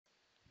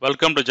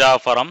Welcome to Java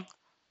Forum.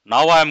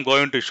 Now I am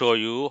going to show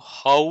you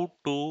how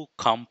to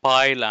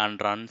compile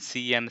and run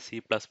C and C++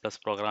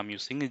 program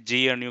using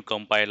GNU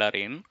compiler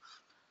in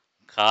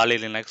Kali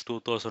Linux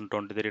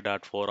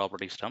 2023.4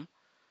 operating system.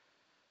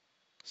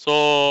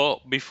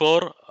 So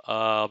before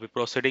we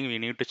proceeding, we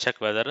need to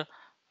check whether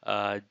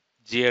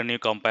GNU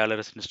compiler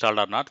is installed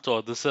or not.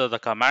 So this is the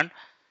command.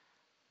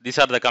 These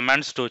are the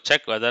commands to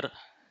check whether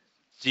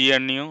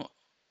GNU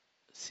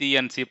C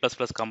and C++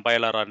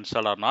 compiler are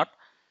installed or not.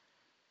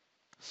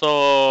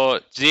 So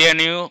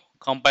GNU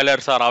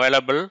compilers are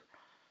available.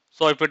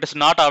 So if it is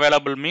not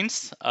available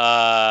means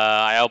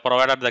I have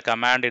provided the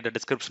command in the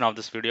description of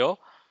this video.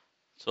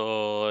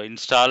 So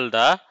install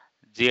the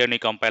GNU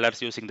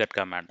compilers using that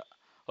command.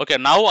 Okay,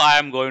 now I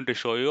am going to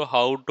show you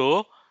how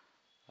to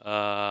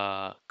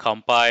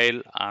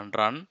compile and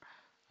run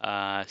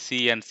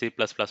C and C++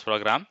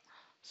 program.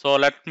 So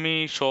let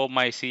me show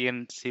my C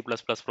and C++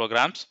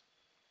 programs.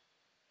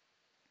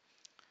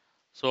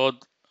 So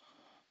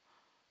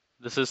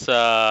this is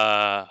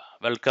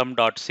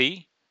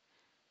welcome.c.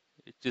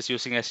 It is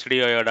using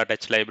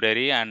stdio.h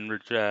library and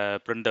will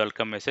print the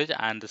welcome message.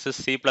 And this is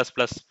C++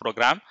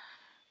 program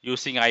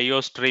using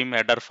IOStream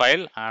header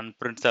file and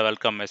prints the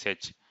welcome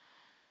message.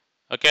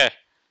 Okay,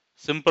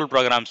 simple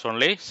programs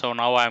only. So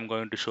now I am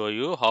going to show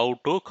you how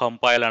to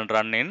compile and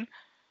run in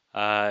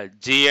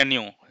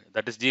GNU,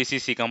 that is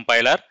GCC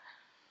compiler.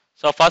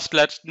 So first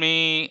let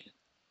me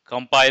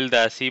compile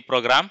the C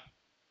program.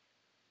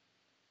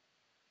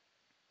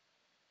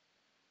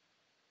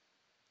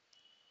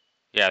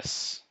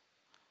 Yes,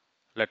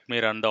 let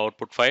me run the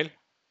output file.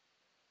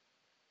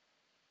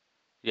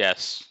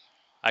 Yes,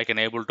 I can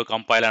able to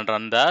compile and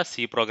run the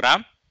C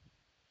program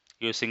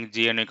using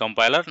GNU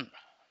compiler.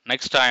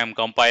 Next I am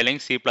compiling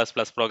C++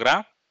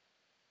 program.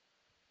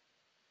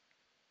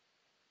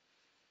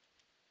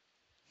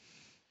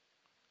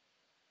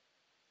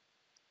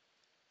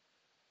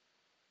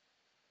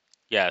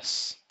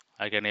 Yes,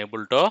 I can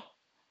able to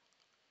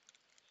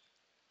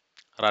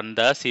run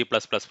the C++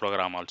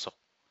 program also.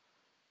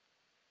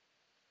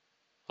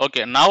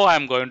 Okay, now I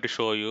am going to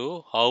show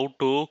you how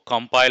to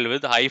compile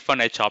with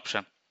 -h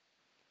option.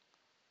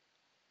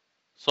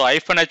 So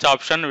 -h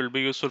option will be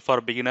useful for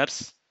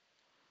beginners.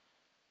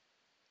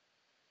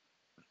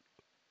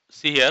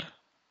 See here,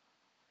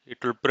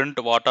 it will print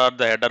what are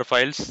the header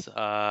files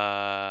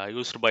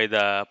used by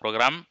the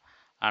program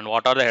and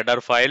what are the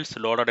header files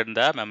loaded in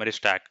the memory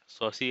stack.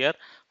 So see here,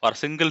 for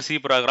single C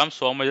program,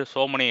 so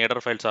many header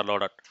files are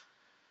loaded.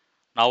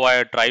 Now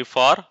I try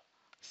for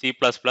C++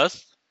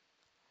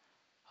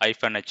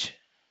 -h,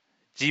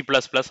 G++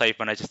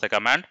 -h is the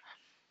command.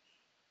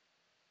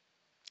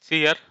 See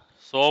here,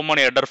 so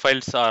many header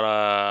files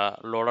are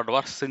loaded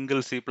for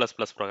single C++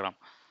 program.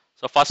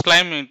 So first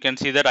time you can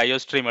see that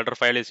IOStream header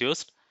file is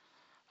used.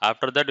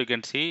 After that you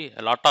can see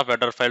a lot of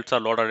header files are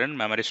loaded in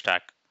memory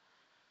stack.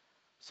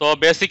 So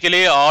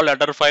basically all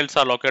header files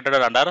are located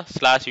under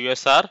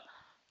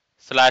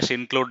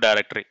 /usr/include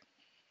directory.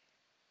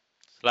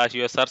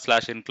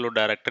 /usr/include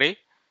directory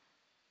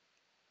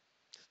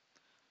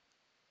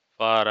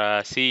for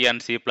C and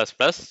C++.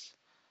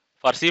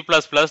 For C++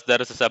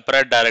 there is a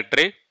separate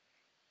directory.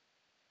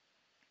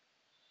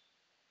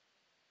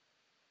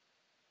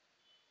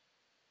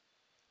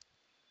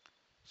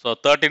 So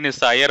 13 is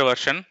the higher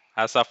version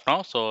as of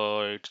now. So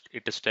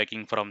it is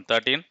taking from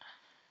 13.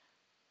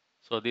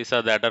 So these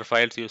are the header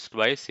files used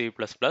by C++.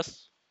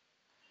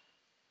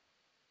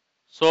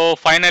 So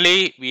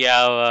finally we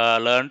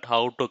have learned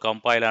how to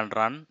compile and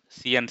run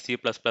C and C++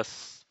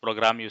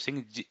 program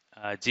using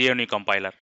GNU compiler.